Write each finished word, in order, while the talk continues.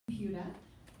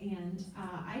And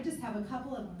I just have a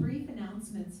couple of brief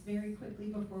announcements very quickly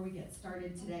before we get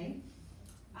started today.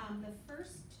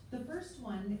 The first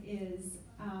one is,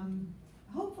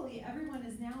 hopefully everyone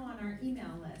is now on our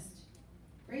email list.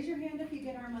 Raise your hand if you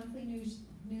get our monthly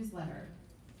newsletter,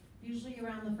 usually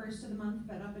around the 1st of the month,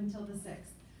 but up until the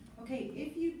 6th. Okay,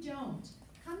 if you don't,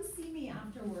 come see me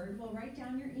afterward. We'll write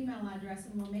down your email address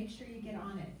and we'll make sure you get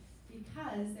on it,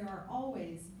 because there are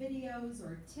always videos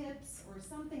or tips or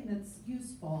something that's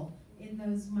useful in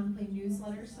those monthly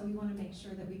newsletters, so we want to make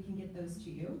sure that we can get those to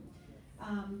you.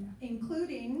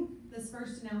 Including this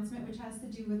first announcement, which has to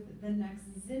do with the next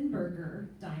Zinburger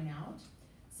Dine Out.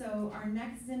 So our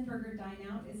next Zinburger Dine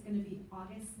Out is going to be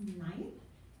August 9th,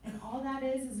 and all that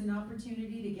is an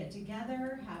opportunity to get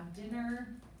together, have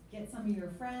dinner, get some of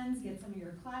your friends, get some of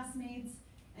your classmates.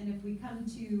 And if we come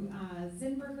to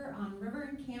Zinburger on River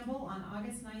and Campbell on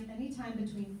August 9th, anytime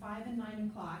between 5 and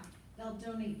 9 o'clock, they'll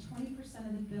donate 20%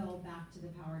 of the bill back to the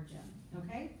Power Gym,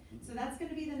 okay? So that's going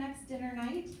to be the next dinner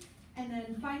night. And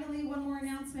then finally, one more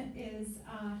announcement is,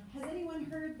 has anyone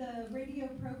heard the radio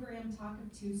program Talk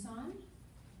of Tucson?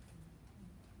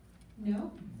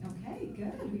 No? Okay,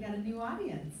 good. We got a new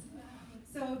audience.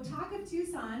 So Talk of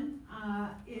Tucson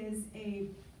is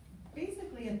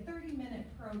basically a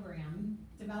 30-minute program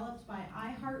developed by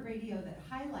iHeartRadio that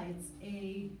highlights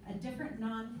a different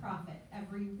nonprofit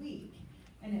every week.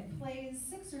 And it plays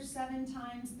 6 or 7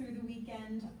 times through the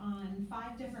weekend on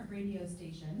 5 different radio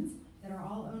stations that are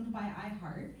all owned by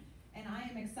iHeart. And I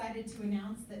am excited to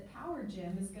announce that Power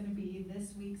Gym is going to be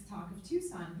this week's Talk of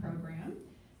Tucson program.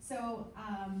 So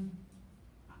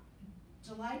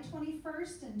July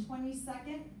 21st and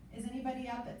 22nd, is anybody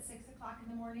up at 6 o'clock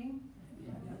in the morning?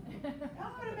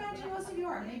 I would imagine most of you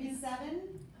are, maybe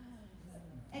 7?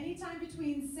 Anytime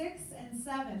between 6 and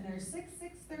 7, there's 6,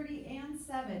 6:30, and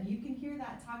 7. You can hear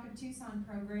that Talk of Tucson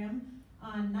program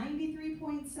on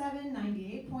 93.7,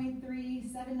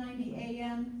 98.3, 790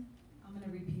 AM. I'm going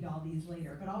to repeat all these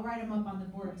later, but I'll write them up on the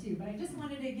board too. But I just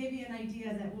wanted to give you an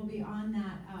idea that we'll be on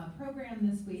that program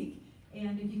this week.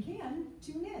 And if you can,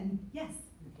 tune in. Yes?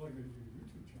 You plug it into your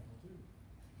YouTube channel too.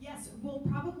 Yes, we'll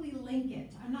probably link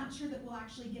it. I'm not sure that we'll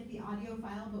actually get the audio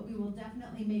file, but we will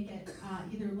definitely make it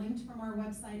either linked from our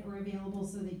website or available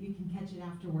so that you can catch it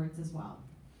afterwards as well,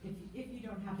 if you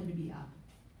don't happen to be up.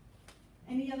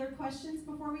 Any other questions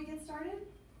before we get started?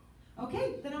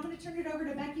 Okay, then I'm going to turn it over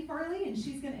to Becky Farley, and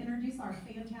she's going to introduce our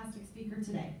fantastic speaker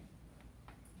today.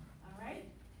 All right,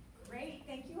 great.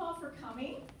 Thank you all for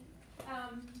coming.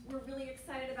 We're really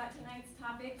excited about tonight's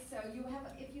topic. So if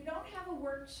you don't have a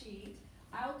worksheet,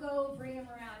 I'll go bring them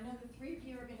around. I know the 3 of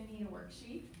you are going to need a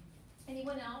worksheet.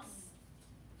 Anyone else?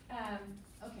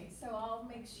 Okay, so I'll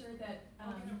make sure that.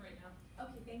 I'll get them right now.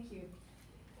 Okay, thank you.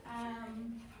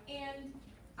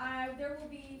 There will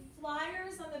be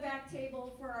flyers on the back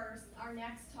table for our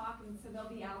next talk, and so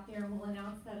they'll be out there, and we'll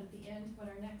announce that at the end what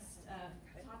our next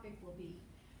topic will be.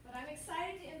 But I'm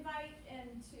excited to invite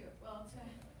and to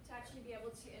actually be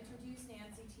able to introduce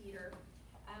Nancy Teeter.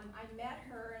 I met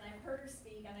her and I've heard her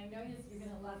speak, and I know you're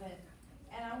going to love it.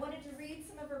 And I wanted to read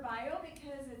some of her bio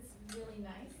because it's really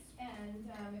nice. And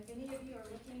if any of you are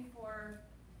looking for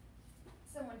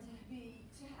someone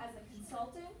as a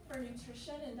consultant for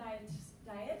nutrition and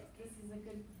diet, this is a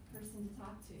good person to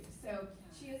talk to. So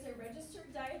she is a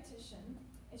registered dietitian,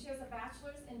 and she has a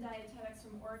bachelor's in dietetics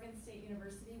from Oregon State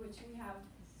University, which we have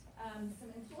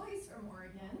some employees from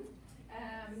Oregon.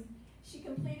 She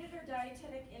completed her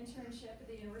dietetic internship at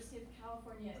the University of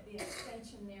California at the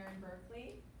Extension there in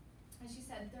Berkeley. And she's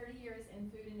had 30 years in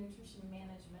food and nutrition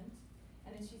management.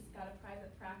 And then she's got a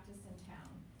private practice in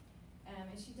town.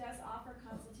 And she does offer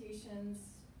consultations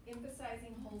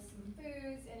emphasizing wholesome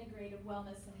foods, integrative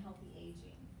wellness, and healthy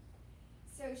aging.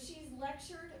 So she's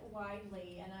lectured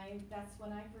widely, and that's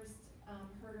when I first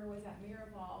heard her was at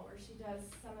Miraval, where she does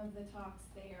some of the talks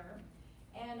there.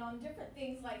 And on different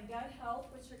things like gut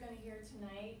health, which you're going to hear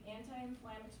tonight,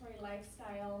 anti-inflammatory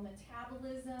lifestyle,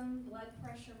 metabolism, blood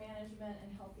pressure management,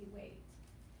 and healthy weight.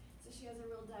 So she has a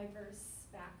real diverse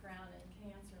background and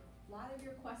can answer a lot of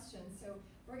your questions. So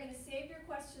we're going to save your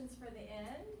questions for the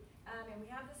end. And we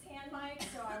have this hand mic,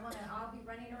 so I'll be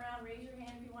running around. Raise your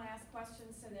hand if you want to ask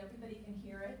questions so that everybody can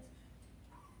hear it.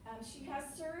 She has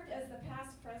served as the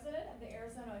past president of the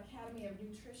Arizona Academy of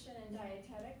Nutrition and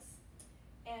Dietetics.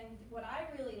 And what I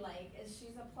really like is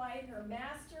she's applied her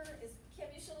Kim,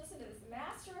 you should listen to this,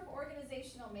 Master of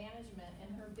Organizational Management in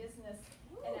her business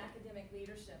and academic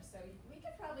leadership. So we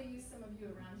could probably use some of you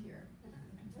around here.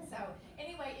 So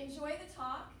anyway, enjoy the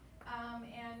talk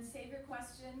and save your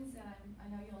questions, and I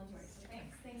know you'll enjoy it. So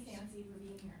thanks. Thanks, Nancy, for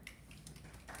being here.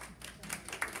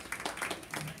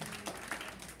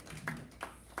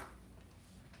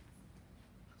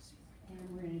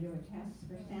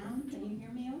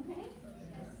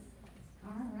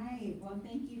 Well,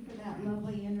 thank you for that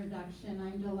lovely introduction.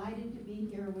 I'm delighted to be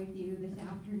here with you this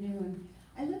afternoon.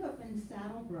 I live up in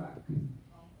Saddlebrook,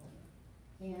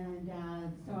 and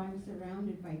so I'm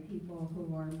surrounded by people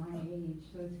who are my age,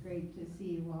 so it's great to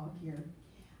see you all here.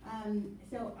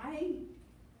 So I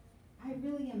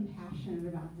really am passionate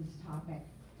about this topic,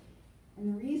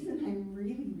 and the reason I'm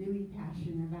really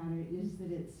passionate about it is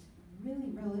that it's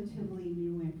really relatively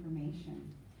new information.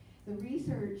 The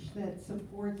research that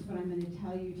supports what I'm going to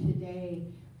tell you today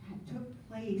took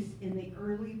place in the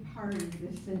early part of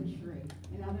this century.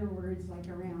 In other words, like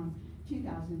around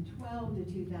 2012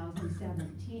 to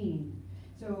 2017.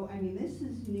 So, I mean, this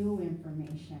is new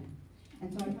information.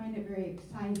 And so I find it very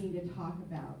exciting to talk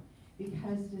about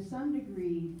because to some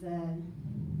degree,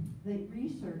 the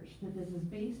research that this is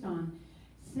based on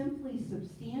simply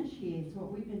substantiates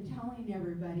what we've been telling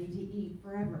everybody to eat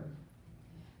forever.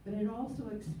 But it also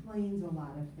explains a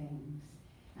lot of things.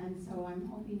 And so I'm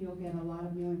hoping you'll get a lot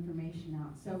of new information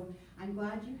out. So I'm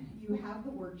glad you have the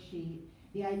worksheet.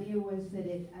 The idea was that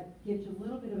it gives you a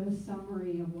little bit of a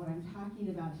summary of what I'm talking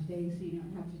about today so you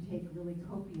don't have to take really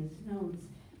copious notes.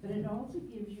 But it also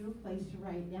gives you a place to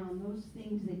write down those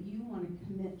things that you want to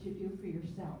commit to do for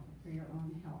yourself, for your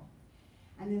own health.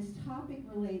 And this topic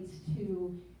relates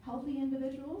to healthy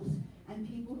individuals and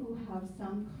people who have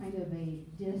some kind of a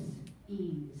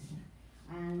dis-ease.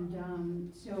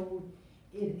 And so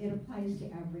it applies to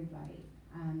everybody,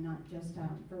 not just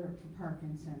for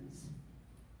Parkinson's.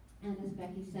 And as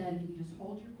Becky said, you just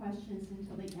hold your questions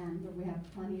until the end, but we have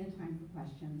plenty of time for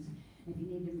questions. If you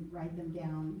need to write them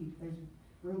down, there's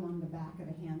room on the back of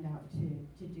the handout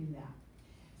to do that.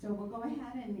 So we'll go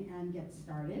ahead and get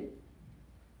started.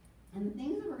 And the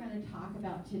things that we're going to talk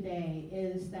about today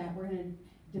is that we're going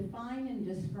to define and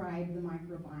describe the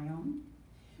microbiome.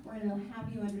 We're going to have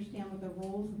you understand what the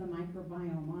roles of the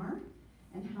microbiome are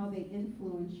and how they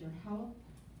influence your health,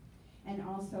 and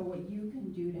also what you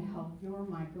can do to help your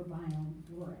microbiome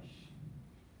flourish.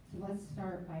 So let's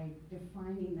start by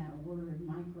defining that word,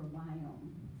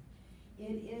 microbiome.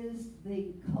 It is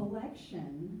the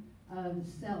collection of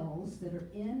cells that are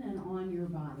in and on your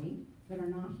body that are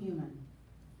not human.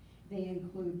 They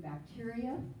include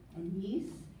bacteria and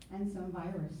yeast and some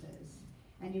viruses.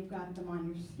 And you've got them on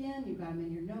your skin, you've got them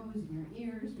in your nose and your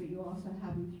ears, but you also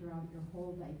have them throughout your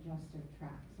whole digestive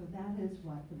tract. So that is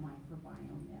what the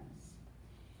microbiome is.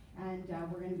 And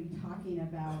we're going to be talking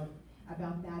about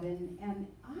that. And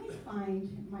I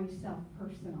find myself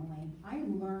personally, I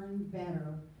learn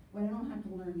better when I don't have to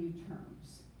learn new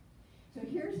terms. So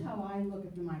here's how I look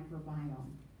at the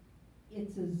microbiome.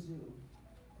 It's a zoo.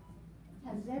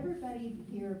 Has everybody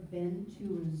here been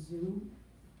to a zoo?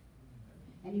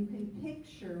 And you can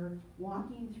picture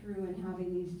walking through and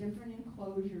having these different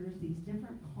enclosures, these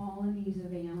different colonies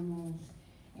of animals,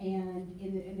 and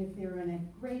if they're in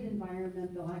a great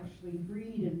environment, they'll actually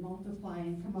breed and multiply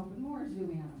and come up with more zoo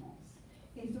animals.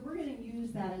 Okay, so we're going to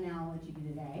use that analogy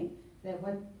today, that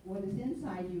what is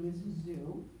inside you is a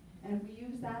zoo, and if we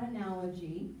use that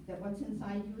analogy, that what's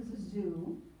inside you is a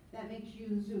zoo, that makes you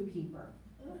the zookeeper.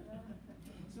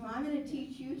 So I'm going to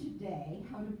teach you today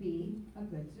how to be a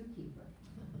good zookeeper.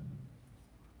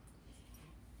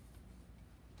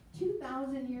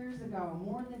 2,000 years ago,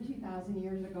 more than 2,000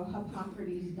 years ago,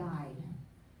 Hippocrates died.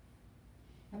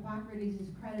 Hippocrates is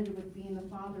credited with being the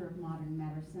father of modern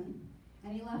medicine,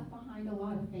 and he left behind a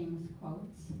lot of famous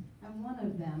quotes, and one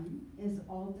of them is,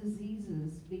 "All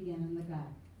diseases begin in the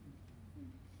gut."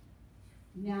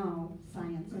 Now,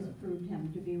 science has proved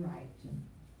him to be right.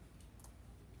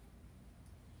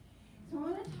 So I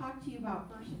want to talk to you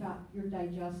first about your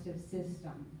digestive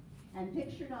system. And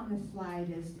pictured on this slide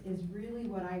is really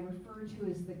what I refer to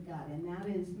as the gut, and that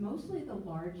is mostly the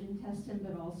large intestine,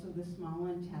 but also the small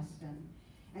intestine.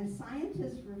 And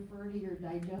scientists refer to your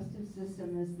digestive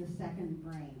system as the second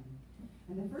brain.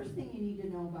 And the first thing you need to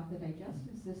know about the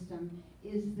digestive system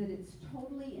is that it's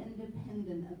totally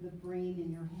independent of the brain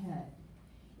in your head.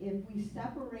 If we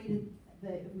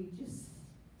if we just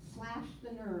slashed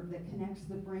the nerve that connects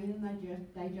the brain and the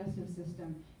digestive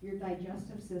system, your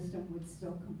digestive system would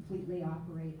still completely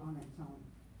operate on its own.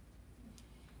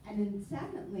 And then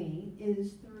secondly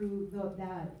is through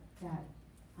that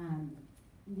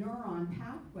neuron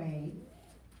pathway,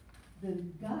 the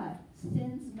gut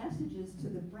sends messages to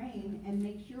the brain and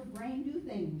makes your brain do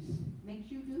things,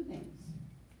 makes you do things.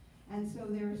 And so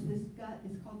there's this gut,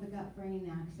 it's called the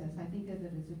gut-brain axis. I think of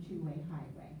it as a two-way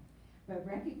highway. But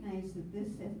recognize that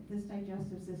this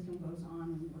digestive system goes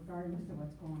on regardless of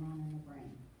what's going on in the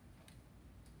brain.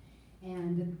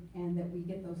 And that we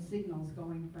get those signals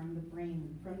going from the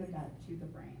brain, from the gut to the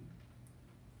brain.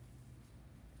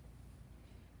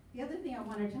 The other thing I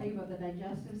want to tell you about the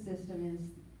digestive system is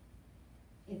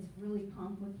it's really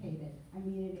complicated. I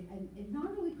mean, it's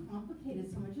not really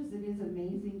complicated so much as it is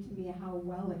amazing to me how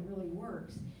well it really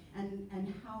works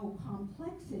and how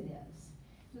complex it is.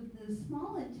 So the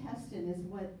small intestine is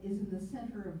what is in the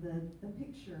center of the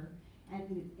picture,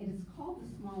 and it is called the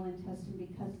small intestine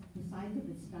because the size of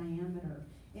its diameter.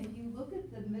 If you look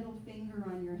at the middle finger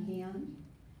on your hand,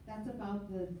 that's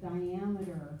about the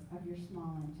diameter of your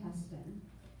small intestine,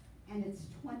 and it's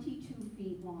 22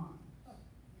 feet long.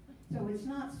 So it's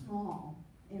not small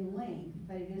in length,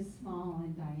 but it is small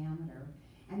in diameter.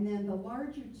 And then the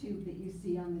larger tube that you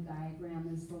see on the diagram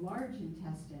is the large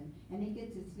intestine, and it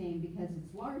gets its name because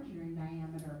it's larger in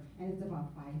diameter, and it's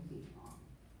about 5 feet long.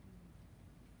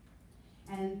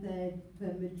 And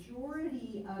the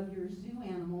majority of your zoo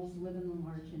animals live in the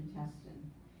large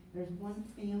intestine. There's one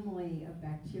family of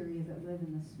bacteria that live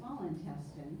in the small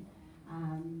intestine.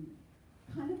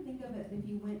 Kind of think of it if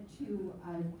you went to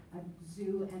a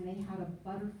zoo and they had a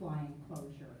butterfly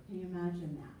enclosure. Can you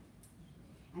imagine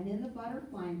that? And in the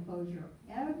butterfly enclosure,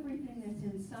 everything that's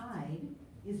inside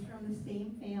is from the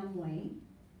same family,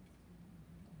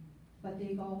 but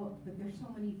there's so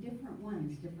many different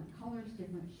ones, different colors,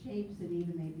 different shapes, and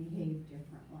even they behave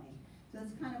differently. So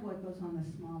that's kind of what goes on the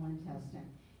small intestine.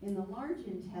 In the large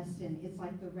intestine, it's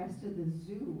like the rest of the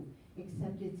zoo,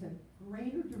 except it's a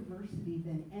greater diversity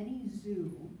than any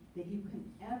zoo that you can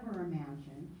ever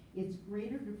imagine. It's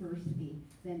greater diversity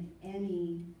than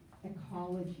any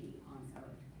ecology on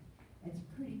Earth. It's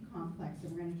pretty complex,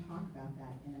 and we're going to talk about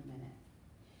that in a minute.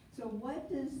 So what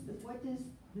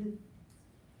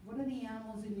are the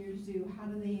animals in your zoo? How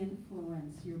do they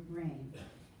influence your brain?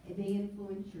 They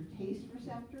influence your taste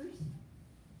receptors,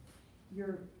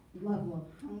 your level of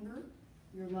hunger,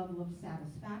 your level of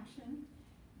satisfaction,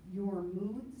 your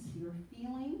moods, your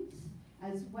feelings,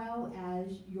 as well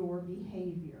as your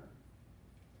behavior.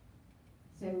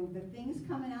 So the things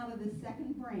coming out of the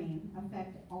second brain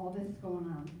affect all this going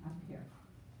on up here.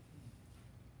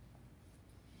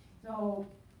 So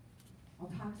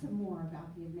I'll talk some more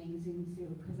about the amazing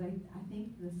zoo because I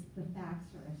think the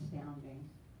facts are astounding.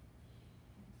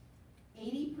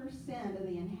 80% of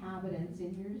the inhabitants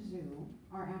in your zoo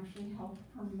are actually health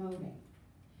promoting.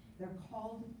 They're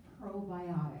called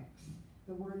probiotics.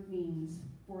 The word means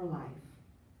for life.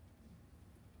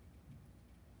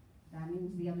 That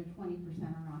means the other 20%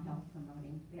 are not health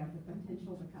promoting. They have the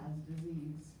potential to cause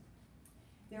disease.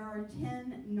 There are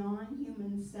 10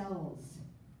 non-human cells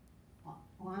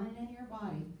on and in your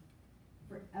body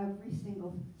for every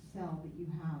single cell that you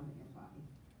have in your body.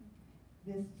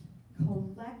 This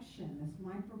collection, this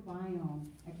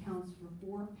microbiome, accounts for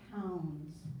 4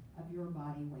 pounds of your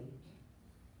body weight.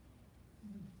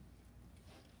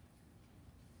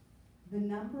 The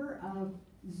number of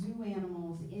zoo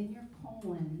animals in your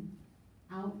colon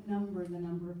outnumber the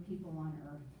number of people on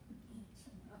Earth.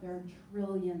 There are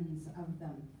trillions of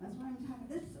them. That's why I'm talking,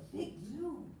 this is a big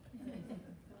zoo.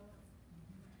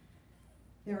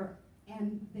 There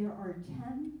are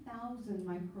 10,000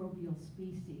 microbial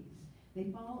species. They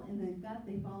fall in the gut,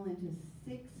 they fall into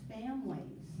 6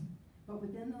 families. But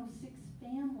within those 6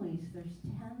 families, there's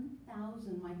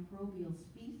 10,000 microbial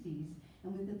species.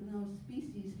 And within those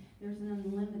species, there's an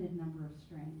unlimited number of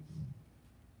strains.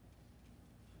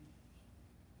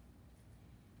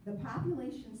 The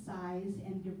population size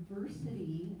and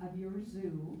diversity of your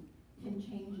zoo can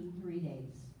change in 3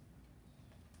 days.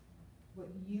 What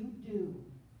you do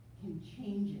can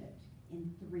change it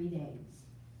in 3 days,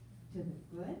 to the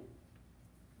good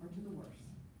or to the worse.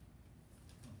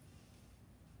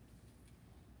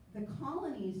 The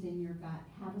colonies in your gut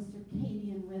have a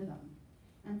circadian rhythm.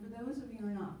 And for those of you who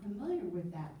are not familiar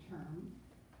with that term,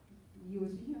 you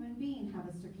as a human being have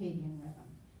a circadian rhythm.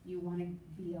 You want to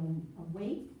be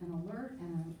awake and alert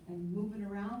and moving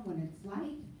around when it's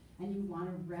light, and you want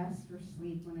to rest or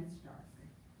sleep when it's dark.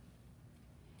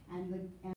 And